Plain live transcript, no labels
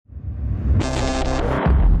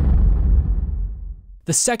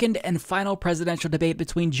The second and final presidential debate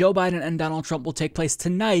between Joe Biden and Donald Trump will take place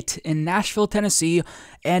tonight in Nashville, Tennessee,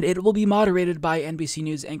 and it will be moderated by NBC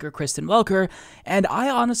News anchor Kristen Welker. And I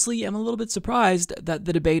honestly am a little bit surprised that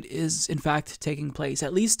the debate is in fact taking place,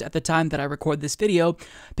 at least at the time that I record this video,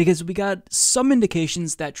 because we got some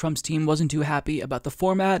indications that Trump's team wasn't too happy about the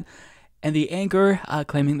format, and the anchor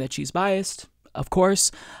claiming that she's biased, of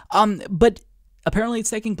course. But apparently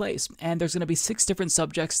it's taking place, and there's going to be 6 different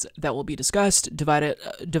subjects that will be discussed,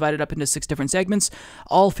 divided up into 6 different segments,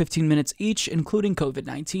 all 15 minutes each, including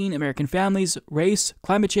COVID-19, American families, race,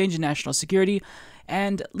 climate change and national security,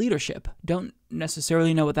 and leadership. Don't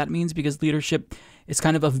necessarily know what that means because leadership is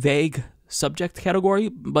kind of a vague subject category,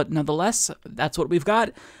 but nonetheless, that's what we've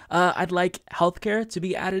got. I'd like healthcare to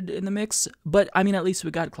be added in the mix, but I mean, at least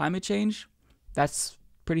we got climate change. That's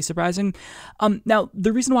pretty surprising. Now,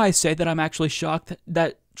 the reason why I say that I'm actually shocked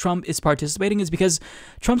that Trump is participating is because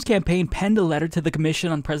Trump's campaign penned a letter to the Commission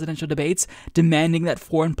on Presidential Debates demanding that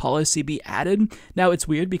foreign policy be added. Now, it's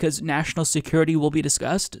weird because national security will be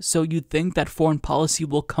discussed, so you'd think that foreign policy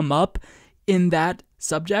will come up in that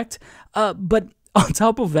subject. But on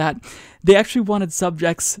top of that, they actually wanted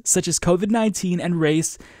subjects such as COVID-19 and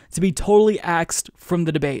race to be totally axed from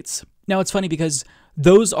the debates. Now, it's funny because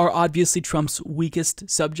those are obviously Trump's weakest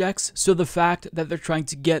subjects, so the fact that they're trying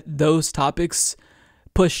to get those topics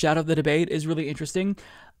pushed out of the debate is really interesting.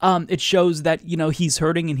 It shows that, he's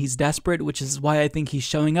hurting and he's desperate, which is why I think he's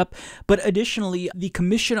showing up. But additionally, the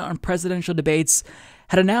Commission on Presidential Debates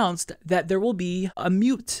had announced that there will be a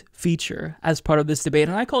mute feature as part of this debate.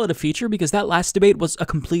 And I call it a feature because that last debate was a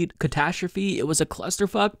complete catastrophe. It was a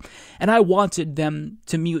clusterfuck. And I wanted them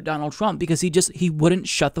to mute Donald Trump because he wouldn't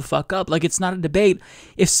shut the fuck up. Like, it's not a debate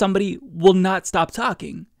if somebody will not stop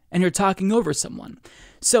talking and you're talking over someone.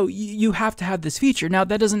 So you have to have this feature. Now,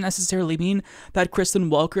 that doesn't necessarily mean that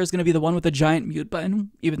Kristen Welker is going to be the one with a giant mute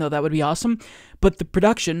button, even though that would be awesome. But the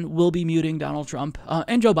production will be muting Donald Trump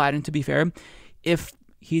and Joe Biden, to be fair, if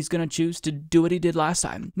he's going to choose to do what he did last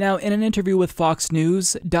time. Now, in an interview with Fox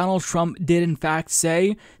News, Donald Trump did in fact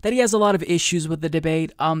say that he has a lot of issues with the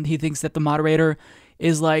debate. He thinks that the moderator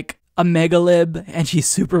is like a megalib and she's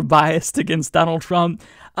super biased against Donald Trump.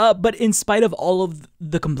 But in spite of all of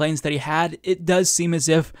the complaints that he had, it does seem as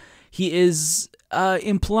if he is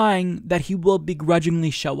implying that he will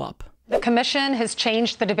begrudgingly show up. The commission has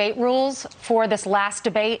changed the debate rules for this last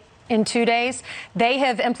debate in 2 days. They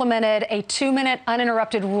have implemented a 2-minute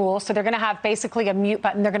uninterrupted rule. So they're going to have basically a mute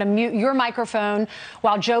button. They're going to mute your microphone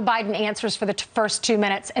while Joe Biden answers for the first 2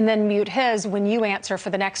 minutes and then mute his when you answer for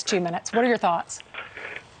the next 2 minutes. What are your thoughts?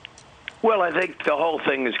 Well, I think the whole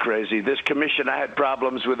thing is crazy. This commission, I had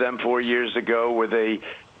problems with them 4 years ago where they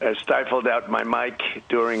stifled out my mic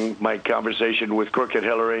during my conversation with Crooked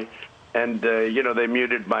Hillary. And, they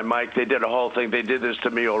muted my mic. They did a whole thing. They did this to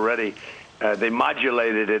me already. They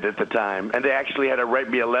modulated it at the time, and they actually had to write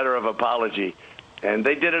me a letter of apology, and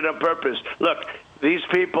they did it on purpose. Look, these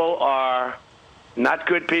people are not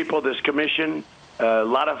good people, this commission. A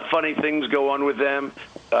lot of funny things go on with them.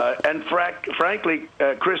 And frankly,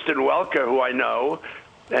 Kristen Welker, who I know,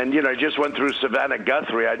 and, I just went through Savannah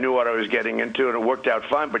Guthrie. I knew what I was getting into, and it worked out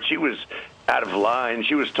fine, but she was out of line.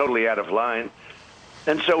 She was totally out of line.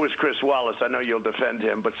 And so was Chris Wallace. I know you'll defend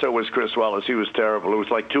him, but so was Chris Wallace. He was terrible. It was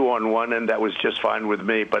like 2-on-1, and that was just fine with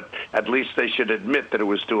me. But at least they should admit that it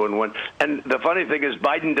was 2-on-1. And the funny thing is,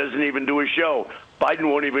 Biden doesn't even do a show. Biden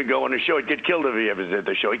won't even go on a show. He'd get killed if he ever did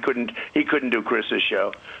the show. He couldn't do Chris's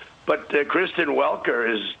show. But Kristen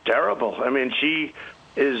Welker is terrible. I mean, she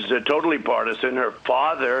is totally partisan. Her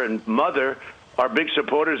father and mother are big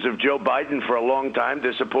supporters of Joe Biden for a long time.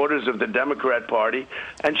 They're supporters of the Democrat Party.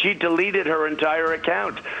 And she deleted her entire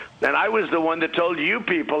account. And I was the one that told you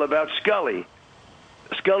people about Scully.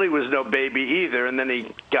 Scully was no baby either, and then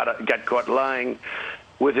he got caught lying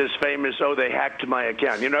with his famous, they hacked my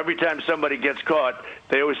account. Every time somebody gets caught,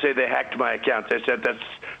 they always say they hacked my account. They said,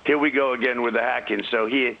 here we go again with the hacking. So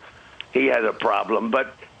he has a problem.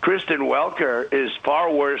 But Kristen Welker is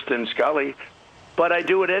far worse than Scully. But I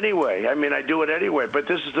do it anyway. I do it anyway. But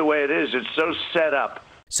this is the way it is. It's so set up.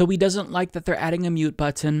 So he doesn't like that they're adding a mute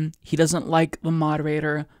button. He doesn't like the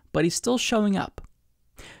moderator, but he's still showing up.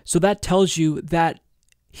 So that tells you that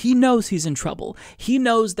he knows he's in trouble. He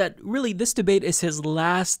knows that really this debate is his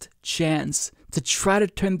last chance to try to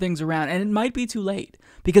turn things around. And it might be too late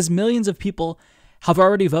because millions of people have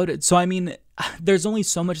already voted. So, there's only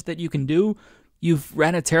so much that you can do. You've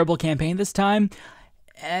ran a terrible campaign this time.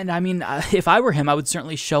 And if I were him, I would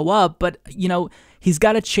certainly show up. But, he's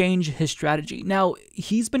got to change his strategy. Now,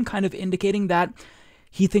 he's been kind of indicating that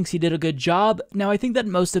he thinks he did a good job. Now, I think that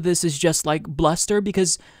most of this is just like bluster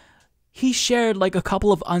because he shared like a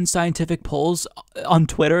couple of unscientific polls on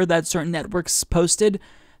Twitter that certain networks posted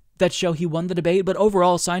that show he won the debate, but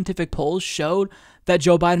overall scientific polls showed that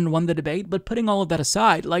Joe Biden won the debate. But putting all of that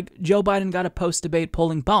aside, like, Joe Biden got a post-debate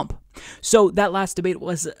polling bump. So that last debate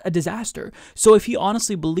was a disaster. So if he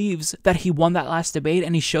honestly believes that he won that last debate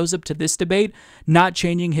and he shows up to this debate not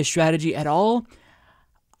changing his strategy at all,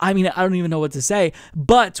 I mean, I don't even know what to say.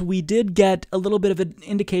 But we did get a little bit of an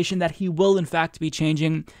indication that he will in fact be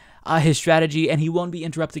changing his strategy, and he won't be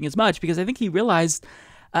interrupting as much, because I think he realized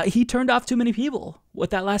he turned off too many people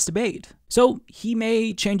with that last debate. So he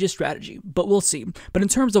may change his strategy, but we'll see. But in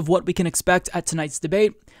terms of what we can expect at tonight's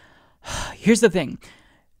debate, here's the thing.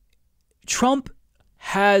 Trump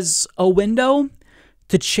has a window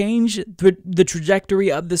to change the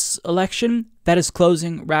trajectory of this election that is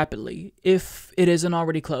closing rapidly, if it isn't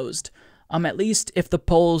already closed. At least if the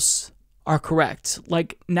polls are correct.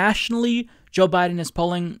 Like, nationally, Joe Biden is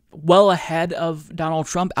polling well ahead of Donald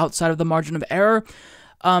Trump outside of the margin of error.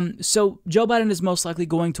 So Joe Biden is most likely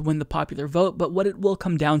going to win the popular vote, but what it will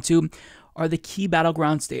come down to are the key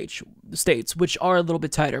battleground states, which are a little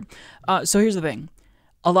bit tighter. So here's the thing.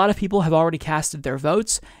 A lot of people have already casted their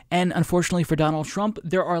votes, and unfortunately for Donald Trump,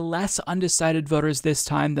 there are less undecided voters this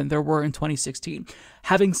time than there were in 2016.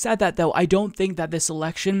 Having said that, though, I don't think that this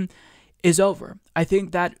election is over. I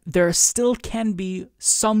think that there still can be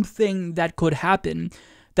something that could happen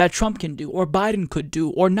that Trump can do, or Biden could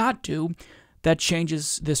do, or not do, that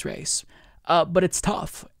changes this race. But it's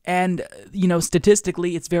tough. And,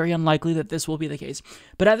 statistically, it's very unlikely that this will be the case.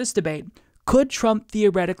 But at this debate, could Trump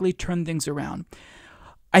theoretically turn things around?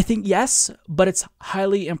 I think yes, but it's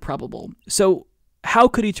highly improbable. So how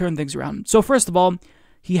could he turn things around? So first of all,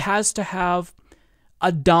 he has to have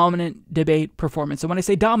a dominant debate performance. And when I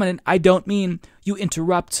say dominant, I don't mean you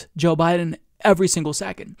interrupt Joe Biden every single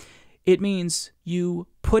second. It means you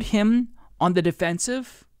put him on the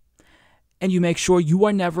defensive and you make sure you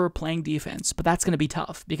are never playing defense. But that's going to be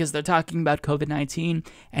tough because they're talking about COVID-19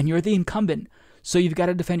 and you're the incumbent. So you've got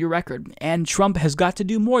to defend your record. And Trump has got to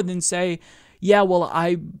do more than say, yeah, well,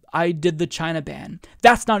 I did the China ban.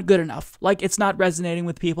 That's not good enough. Like, it's not resonating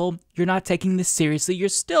with people. You're not taking this seriously. You're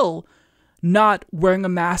still not wearing a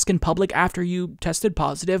mask in public after you tested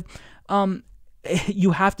positive.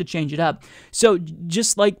 You have to change it up. So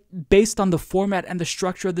just like based on the format and the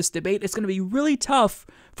structure of this debate, it's going to be really tough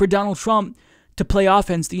for Donald Trump to play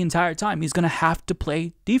offense the entire time. He's going to have to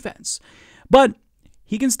play defense. But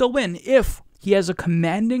he can still win if he has a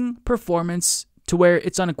commanding performance to where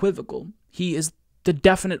it's unequivocal. He is the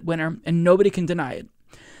definite winner, and nobody can deny it.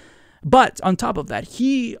 But on top of that,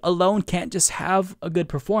 he alone can't just have a good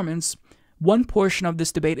performance. One portion of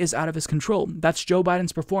this debate is out of his control. That's Joe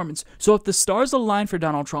Biden's performance. So if the stars align for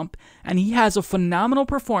Donald Trump, and he has a phenomenal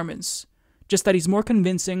performance, just that he's more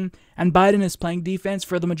convincing, and Biden is playing defense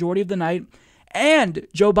for the majority of the night, and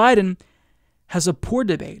Joe Biden has a poor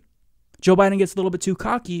debate, Joe Biden gets a little bit too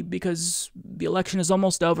cocky because the election is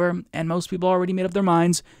almost over, and most people already made up their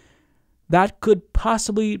minds, that could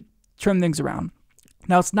possibly turn things around.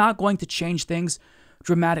 Now, it's not going to change things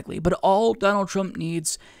dramatically, but all Donald Trump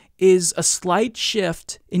needs is a slight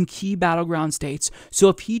shift in key battleground states. So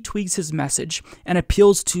if he tweaks his message and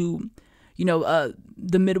appeals to, the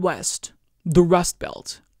Midwest, the Rust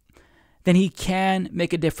Belt, then he can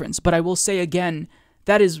make a difference. But I will say again,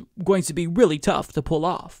 that is going to be really tough to pull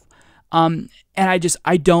off. And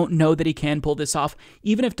I don't know that he can pull this off.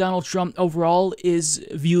 Even if Donald Trump overall is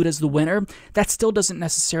viewed as the winner, that still doesn't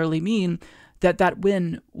necessarily mean that that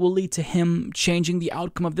win will lead to him changing the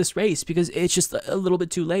outcome of this race, because it's just a little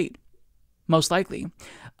bit too late, most likely.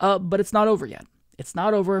 But it's not over yet. It's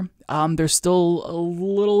not over. There's still a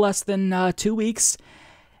little less than 2 weeks,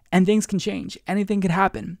 and things can change. Anything can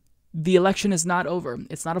happen. The election is not over.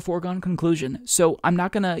 It's not a foregone conclusion. So I'm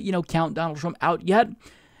not going to, count Donald Trump out yet.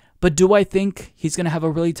 But do I think he's going to have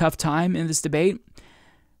a really tough time in this debate?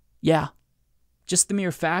 Yeah. Just the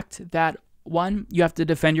mere fact that, one, you have to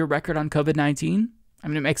defend your record on COVID-19. I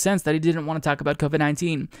mean, it makes sense that he didn't want to talk about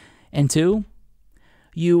COVID-19. And two,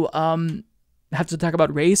 you have to talk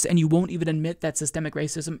about race, and you won't even admit that systemic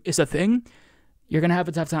racism is a thing. You're going to have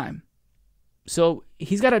a tough time. So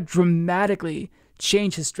he's got to dramatically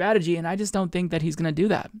change his strategy, and I just don't think that he's going to do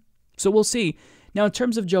that. So we'll see. Now, in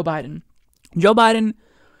terms of Joe Biden,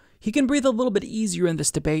 he can breathe a little bit easier in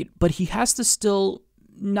this debate, but he has to still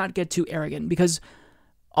not get too arrogant, because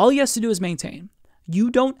all he has to do is maintain.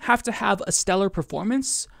 You don't have to have a stellar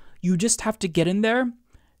performance. You just have to get in there,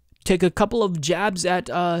 take a couple of jabs at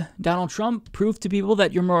Donald Trump, prove to people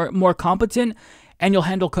that you're more competent, and you'll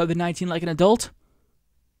handle COVID-19 like an adult,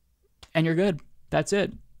 and you're good. That's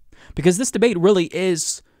it. Because this debate really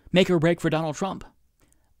is make or break for Donald Trump.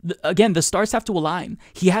 Again, the stars have to align.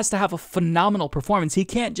 He has to have a phenomenal performance. He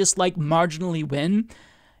can't just like marginally win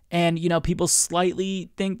and, you know, people slightly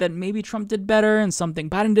think that maybe Trump did better and something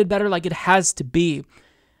Biden did better. Like, it has to be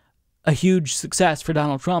a huge success for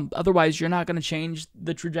Donald Trump. Otherwise, you're not going to change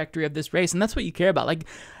the trajectory of this race. And that's what you care about. Like,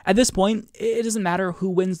 at this point, it doesn't matter who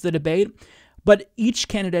wins the debate, but each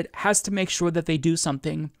candidate has to make sure that they do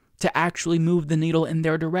something to actually move the needle in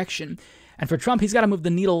their direction. And for Trump, he's got to move the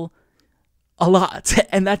needle a lot.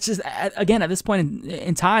 And that's just, again, at this point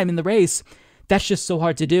in time in the race, that's just so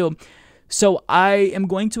hard to do. So I am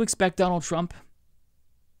going to expect Donald Trump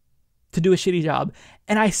to do a shitty job.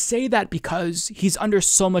 And I say that because he's under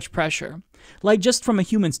so much pressure. Like, just from a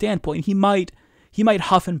human standpoint, he might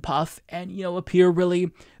huff and puff and, you know, appear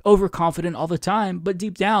really overconfident all the time. But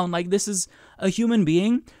deep down, like, this is a human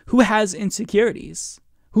being who has insecurities,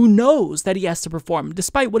 who knows that he has to perform.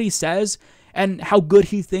 Despite what he says and how good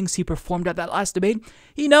he thinks he performed at that last debate,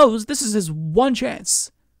 he knows this is his one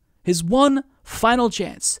chance, his one final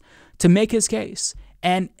chance to make his case.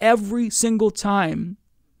 And every single time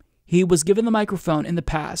he was given the microphone in the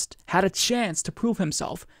past, had a chance to prove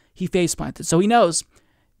himself, he face planted. So he knows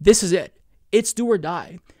this is it. It's do or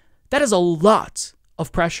die. That is a lot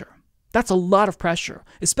of pressure. That's a lot of pressure,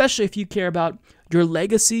 especially if you care about your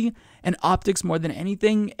legacy and optics more than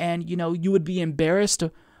anything. And, you know, you would be embarrassed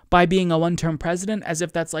by being a one-term president, as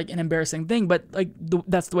if that's like an embarrassing thing. But like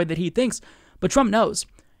that's the way that he thinks. But Trump knows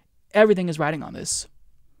everything is riding on this.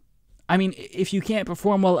 I mean, if you can't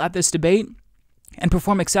perform well at this debate and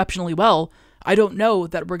perform exceptionally well, I don't know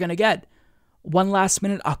that we're going to get one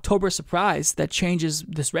last-minute October surprise that changes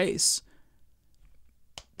this race.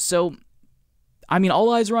 So, I mean,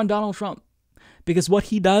 all eyes are on Donald Trump, because what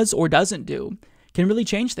he does or doesn't do can really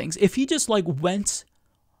change things. If he just like went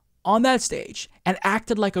on that stage and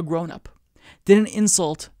acted like a grown-up, didn't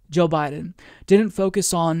insult Joe Biden, didn't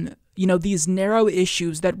focus on, you know, these narrow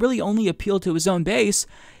issues that really only appeal to his own base,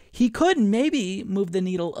 he could maybe move the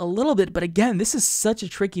needle a little bit. But again, this is such a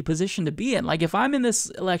tricky position to be in. Like, if I'm in this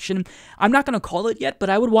election, I'm not going to call it yet, but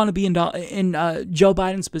I would want to be in Joe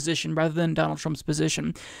Biden's position rather than Donald Trump's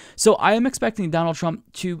position. So I am expecting Donald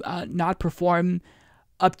Trump to not perform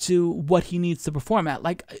up to what he needs to perform at.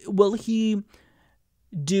 Like, will he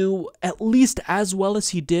do at least as well as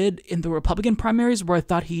he did in the Republican primaries, where I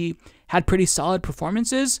thought he had pretty solid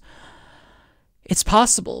performances? It's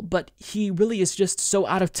possible, but he really is just so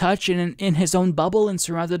out of touch and in his own bubble and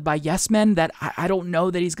surrounded by yes men that I don't know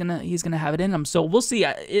that he's gonna have it in him. So we'll see.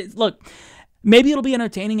 Look, maybe it'll be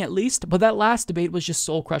entertaining at least, but that last debate was just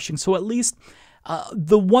soul crushing. So at least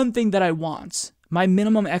the one thing that I want, my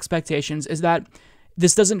minimum expectations, is that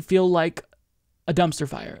this doesn't feel like a dumpster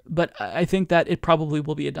fire, but I think that it probably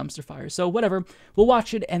will be a dumpster fire. So whatever, we'll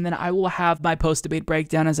watch it, and then I will have my post-debate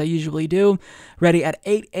breakdown, as I usually do, ready at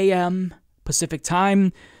 8 a.m. Pacific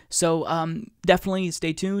time. So definitely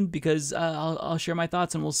stay tuned, because I'll share my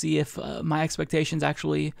thoughts, and we'll see if my expectations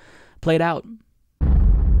actually played out.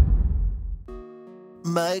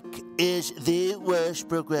 Mike is the worst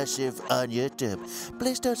progressive on YouTube.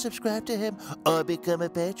 Please don't subscribe to him or become a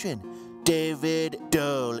patron. David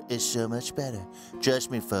Dole is so much better.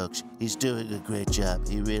 Trust me, folks, he's doing a great job.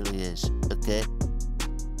 He really is, okay?